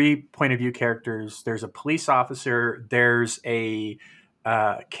down to 3 point of view characters. There's a police officer. There's a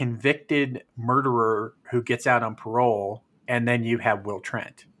convicted murderer who gets out on parole, and then you have Will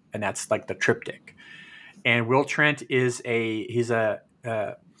Trent, and that's like the Triptych. And Will Trent is he's a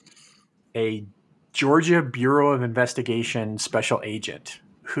Georgia Bureau of Investigation special agent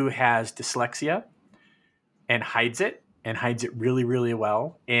who has dyslexia and hides it really, really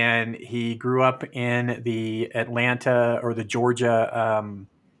well. And he grew up in the Atlanta or the Georgia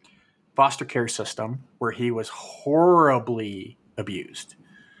foster care system where he was horribly abused,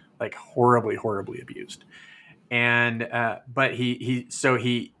 like horribly, horribly abused. And but he's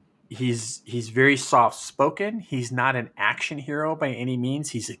very soft spoken. He's not an action hero by any means.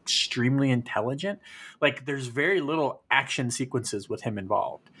 He's extremely intelligent. Like there's very little action sequences with him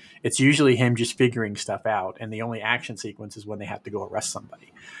involved. It's usually him just figuring stuff out. And the only action sequence is when they have to go arrest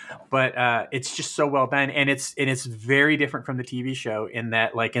somebody. But it's just so well done. And it's very different from the TV show in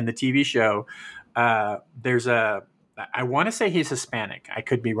that, like in the TV show, I want to say he's Hispanic. I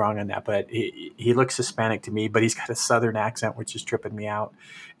could be wrong on that, but he looks Hispanic to me, but he's got a Southern accent, which is tripping me out.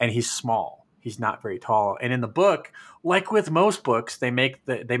 And he's small. He's not very tall. And in the book, like with most books, they make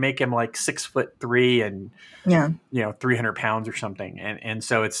him like 6'3" and 300 pounds or something. And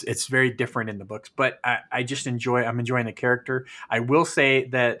so it's very different in the books, but I'm enjoying the character. I will say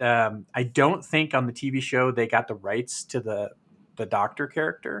that I don't think on the TV show they got the rights to the doctor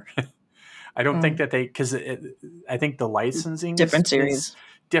character. I don't think that because I think the licensing different series.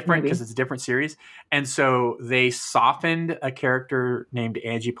 Different because it's a different series. And so they softened a character named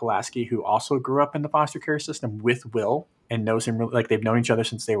Angie Pulaski, who also grew up in the foster care system with Will and knows him like they've known each other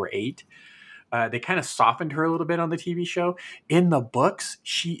since they were 8. They kind of softened her a little bit on the TV show. In the books,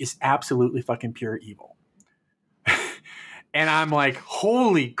 she is absolutely fucking pure evil. And I'm like,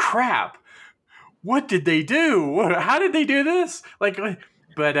 holy crap. What did they do? How did they do this?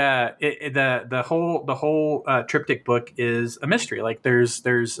 But the whole Triptych book is a mystery. Like there's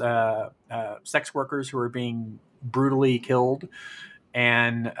sex workers who are being brutally killed,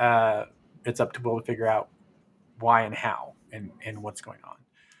 and it's up to Will to figure out why and how and what's going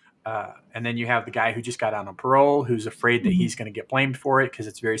on. And then you have the guy who just got out on parole, who's afraid that he's going to get blamed for it because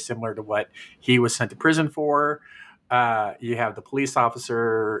it's very similar to what he was sent to prison for. You have the police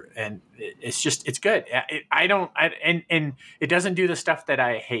officer, and it's good. And it doesn't do the stuff that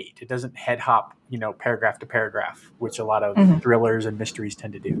I hate. It doesn't head hop, paragraph to paragraph, which a lot of thrillers and mysteries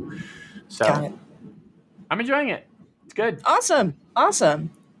tend to do. So I'm enjoying it. It's good.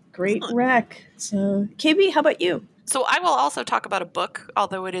 Awesome. Great rec. So KB, how about you? So I will also talk about a book,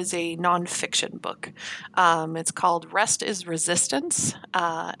 although it is a nonfiction book. It's called Rest is Resistance,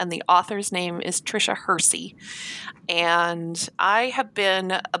 and the author's name is Tricia Hersey. And I have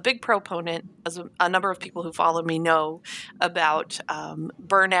been a big proponent, as a number of people who follow me know, about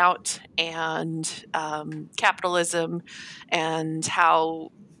burnout and capitalism, and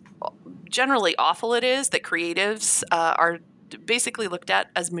how generally awful it is that creatives are basically looked at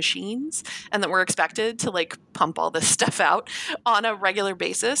as machines, and that we're expected to pump all this stuff out on a regular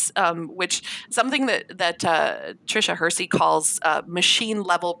basis, which something that Tricia Hersey calls machine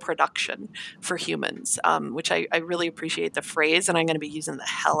level production for humans, which I really appreciate the phrase, and I'm going to be using the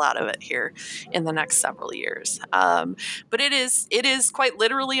hell out of it here in the next several years. But it is quite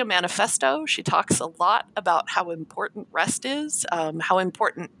literally a manifesto. She talks a lot about how important rest is, how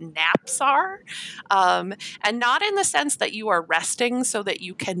important naps are, and not in the sense that you are resting so that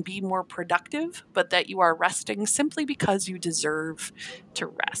you can be more productive, but that you are resting simply because you deserve to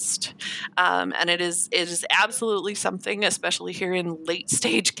rest. And it is absolutely something, especially here in late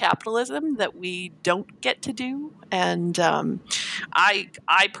stage capitalism, that we don't get to do. And I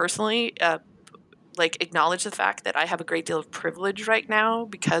personally acknowledge the fact that I have a great deal of privilege right now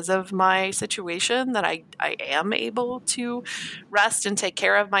because of my situation, that I am able to rest and take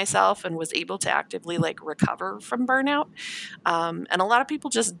care of myself, and was able to actively recover from burnout. And a lot of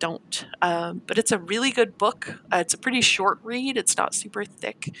people just don't. But it's a really good book. It's a pretty short read. It's not super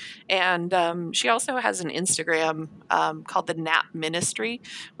thick. And she also has an Instagram called the Nap Ministry,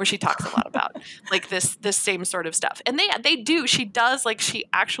 where she talks a lot about this same sort of stuff. And she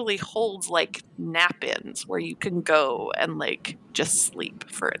actually holds nap-ins where you can go and just sleep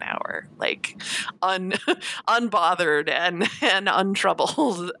for an hour, unbothered and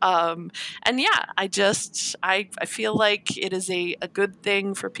untroubled. And yeah, I feel like it is a good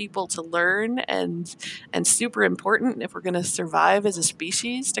thing for people to learn, and super important if we're going to survive as a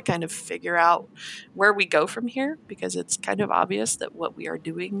species, to kind of figure out where we go from here, because it's kind of obvious that what we are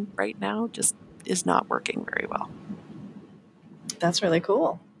doing right now just is not working very well. That's really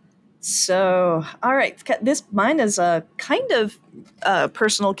cool. So, all right, mine is a kind of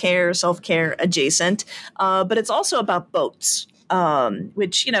personal care, self-care adjacent, but it's also about boats,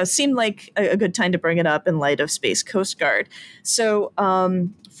 which, seemed like a good time to bring it up in light of Space Coast Guard. So,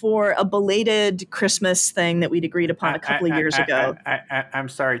 for a belated Christmas thing that we'd agreed upon a couple of years ago. I'm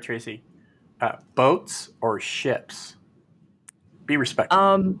sorry, Tracy. Boats or ships? Be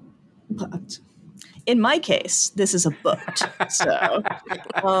respectful. In my case, this is a boat. So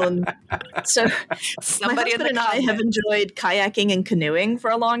my husband and I have enjoyed kayaking and canoeing for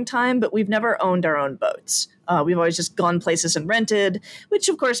a long time, but we've never owned our own boats. We've always just gone places and rented, which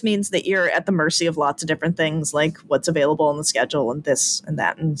of course means that you're at the mercy of lots of different things, like what's available on the schedule and this and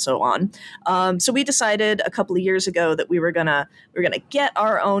that and so on. So we decided a couple of years ago that we were gonna get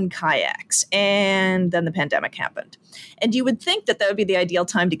our own kayaks, and then the pandemic happened. And you would think that would be the ideal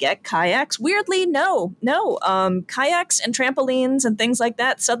time to get kayaks. Weirdly, no. Kayaks and trampolines and things like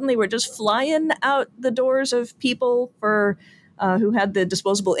that suddenly were just flying out the doors of people for who had the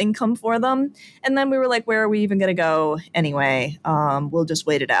disposable income for them. And then we were like, where are we even going to go anyway? We'll just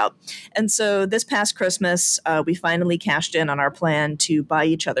wait it out. And so this past Christmas, we finally cashed in on our plan to buy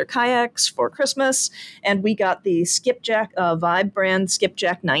each other kayaks for Christmas. And we got the Skipjack Vibe brand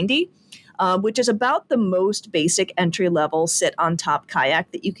Skipjack 90. Which is about the most basic entry-level sit-on-top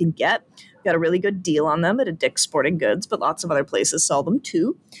kayak that you can get. We got a really good deal on them at a Dick's Sporting Goods, but lots of other places sell them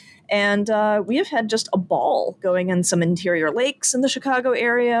too. And we have had just a ball going in some interior lakes in the Chicago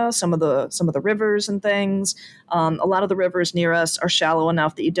area, some of the rivers and things. A lot of the rivers near us are shallow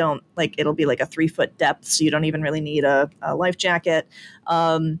enough that you don't, it'll be a 3-foot depth, so you don't even really need a life jacket.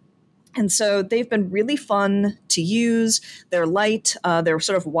 And so they've been really fun to use. They're light. They're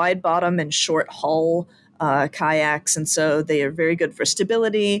sort of wide bottom and short hull kayaks. And so they are very good for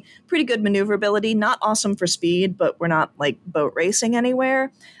stability, pretty good maneuverability, not awesome for speed, but we're not boat racing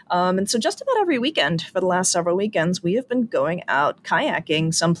anywhere. And so just about every weekend for the last several weekends, we have been going out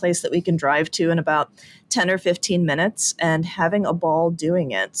kayaking someplace that we can drive to in about 10 or 15 minutes and having a ball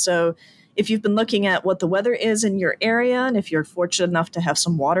doing it. So if you've been looking at what the weather is in your area, and if you're fortunate enough to have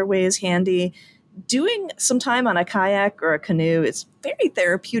some waterways handy, doing some time on a kayak or a canoe is very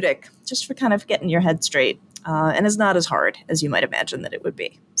therapeutic, just for kind of getting your head straight, and is not as hard as you might imagine that it would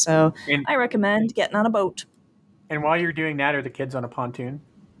be. So I recommend getting on a boat. And while you're doing that, are the kids on a pontoon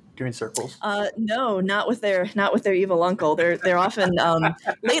doing circles? No, not with their evil uncle. They're often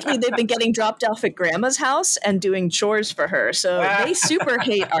lately they've been getting dropped off at grandma's house and doing chores for her. So they super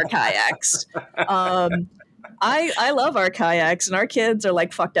hate our kayaks. I love our kayaks, and our kids are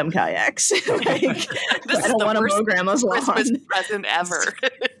like, "Fuck them kayaks." Like, I don't want to mow grandma's lawn. Christmas present ever.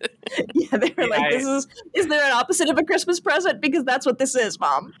 Yeah, they were like, "Is there an opposite of a Christmas present? Because that's what this is,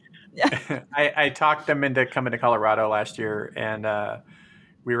 Mom." Yeah. I talked them into coming to Colorado last year, and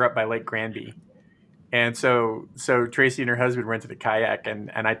we were up by Lake Granby. And so Tracy and her husband rented a kayak, and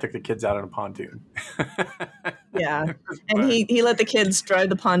I took the kids out on a pontoon. Yeah. And he let the kids drive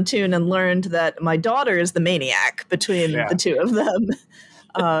the pontoon and learned that my daughter is the maniac between the two of them.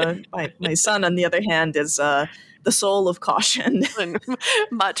 My son, on the other hand, is the soul of caution.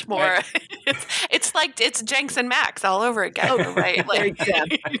 Much more. It's like it's Jenks and Max all over again, right? Like,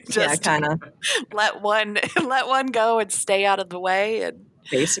 just kind of let one go and stay out of the way, and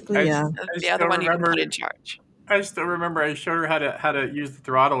basically, the other one you can put in charge. I still remember I showed her how to use the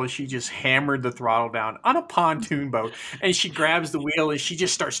throttle, and she just hammered the throttle down on a pontoon boat, and she grabs the wheel and she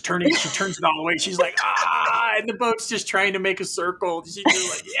just starts turning. She turns it all the way. She's like, and the boat's just trying to make a circle. She's just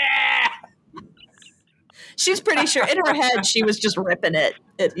like, yeah. She's pretty sure in her head she was just ripping it.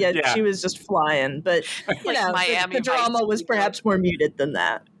 She was just flying. But you know, the drama was perhaps more muted than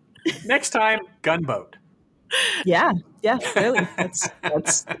that. Next time, gunboat. Yeah, really. That's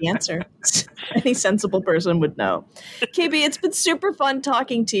the answer. Any sensible person would know. KB, it's been super fun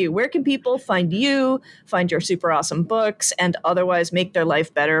talking to you. Where can people find you, find your super awesome books, and otherwise make their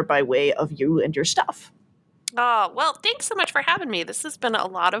life better by way of you and your stuff? Well, thanks so much for having me. This has been a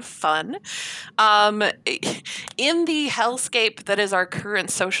lot of fun. In the hellscape that is our current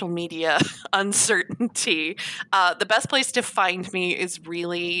social media uncertainty, the best place to find me is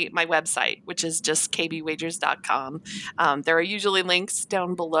really my website, which is just kbwagers.com. There are usually links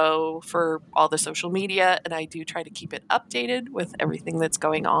down below for all the social media, and I do try to keep it updated with everything that's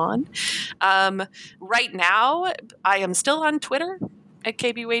going on. Right now, I am still on Twitter at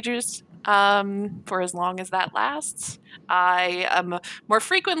kbwagers. For as long as that lasts. I am more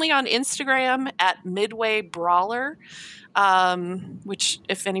frequently on Instagram at Midway Brawler, which,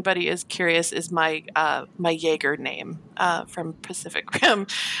 if anybody is curious, is my Jaeger name from Pacific Rim.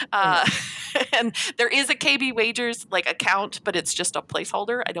 And there is a KB Wagers account, but it's just a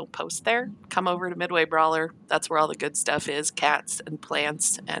placeholder. I don't post there. Come over to Midway Brawler. That's where all the good stuff is: cats and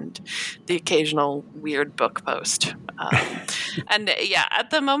plants and the occasional weird book post. And at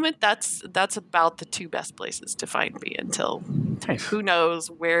the moment, that's about the two best places to find me until who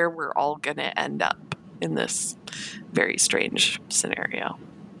knows where we're all going to end up in this very strange scenario.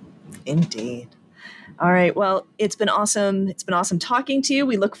 Indeed. All right. Well, it's been awesome. It's been awesome talking to you.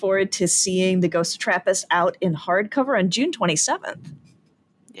 We look forward to seeing The Ghost of Trappist out in hardcover on June 27th.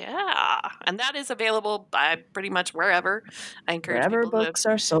 Yeah. And that is available by pretty much wherever. I encourage wherever people books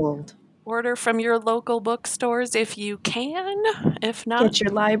are sold. Order from your local bookstores if you can. If not, get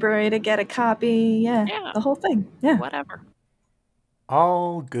your library to get a copy. Yeah. The whole thing. Yeah. Whatever.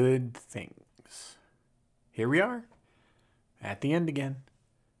 All good things. Here we are. At the end again.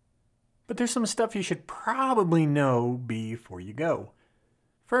 But there's some stuff you should probably know before you go.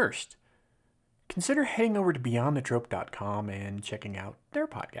 First, consider heading over to beyondthetrope.com and checking out their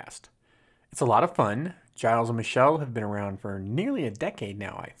podcast. It's a lot of fun. Giles and Michelle have been around for nearly a decade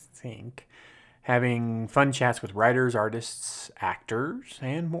now, I think, having fun chats with writers, artists, actors,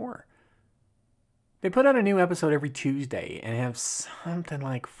 and more. They put out a new episode every Tuesday and have something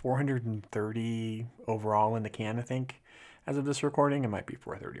like 430 overall in the can, I think. As of this recording, it might be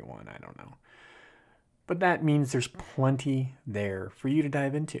 431, I don't know. But that means there's plenty there for you to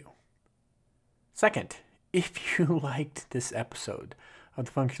dive into. Second, if you liked this episode of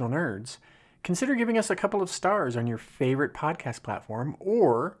The Functional Nerds, consider giving us a couple of stars on your favorite podcast platform,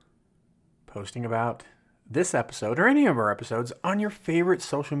 or posting about this episode or any of our episodes on your favorite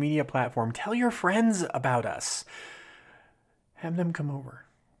social media platform. Tell your friends about us. Have them come over.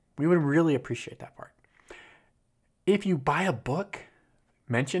 We would really appreciate that part. If you buy a book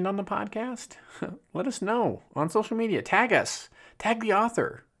mentioned on the podcast, let us know on social media. Tag us. Tag the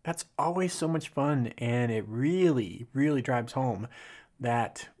author. That's always so much fun, and it really, really drives home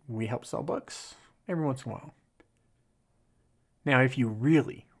that we help sell books every once in a while. Now, if you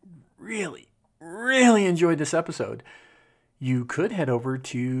really, really, really enjoyed this episode, you could head over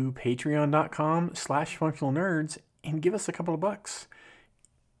to patreon.com/functionalnerds and give us a couple of bucks.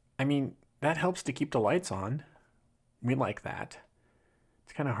 I mean, that helps to keep the lights on. We like that.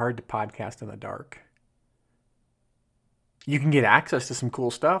 It's kind of hard to podcast in the dark. You can get access to some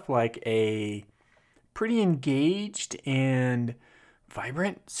cool stuff like a pretty engaged and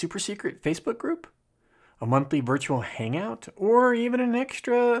vibrant super secret Facebook group, a monthly virtual hangout, or even an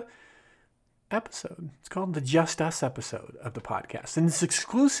extra episode. It's called the Just Us episode of the podcast, and it's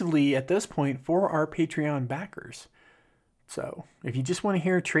exclusively at this point for our Patreon backers. So if you just want to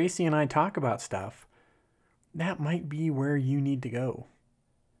hear Tracy and I talk about stuff, that might be where you need to go.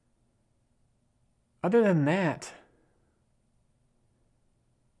 Other than that,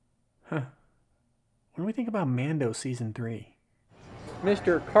 what do we think about Mando Season 3?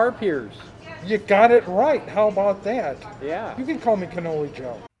 Mr. Carpiers. You got it right. How about that? Yeah. You can call me Cannoli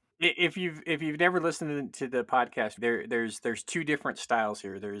Joe. If you've never listened to the podcast, there's two different styles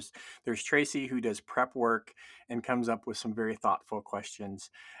here. There's Tracy, who does prep work and comes up with some very thoughtful questions,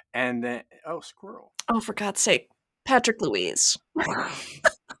 and then squirrel. Oh, for God's sake, Patrick Louise.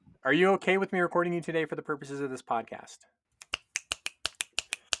 Are you okay with me recording you today for the purposes of this podcast?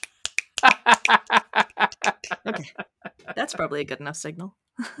 Okay, that's probably a good enough signal.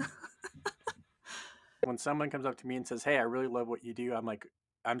 When someone comes up to me and says, "Hey, I really love what you do," I'm like,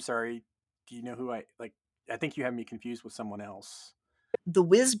 "I'm sorry, do you know who I like? I think you have me confused with someone else." The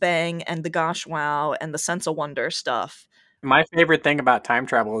whiz bang and the gosh wow and the sense of wonder stuff. My favorite thing about time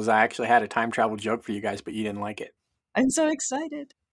travel is I actually had a time travel joke for you guys, but you didn't like it. I'm so excited.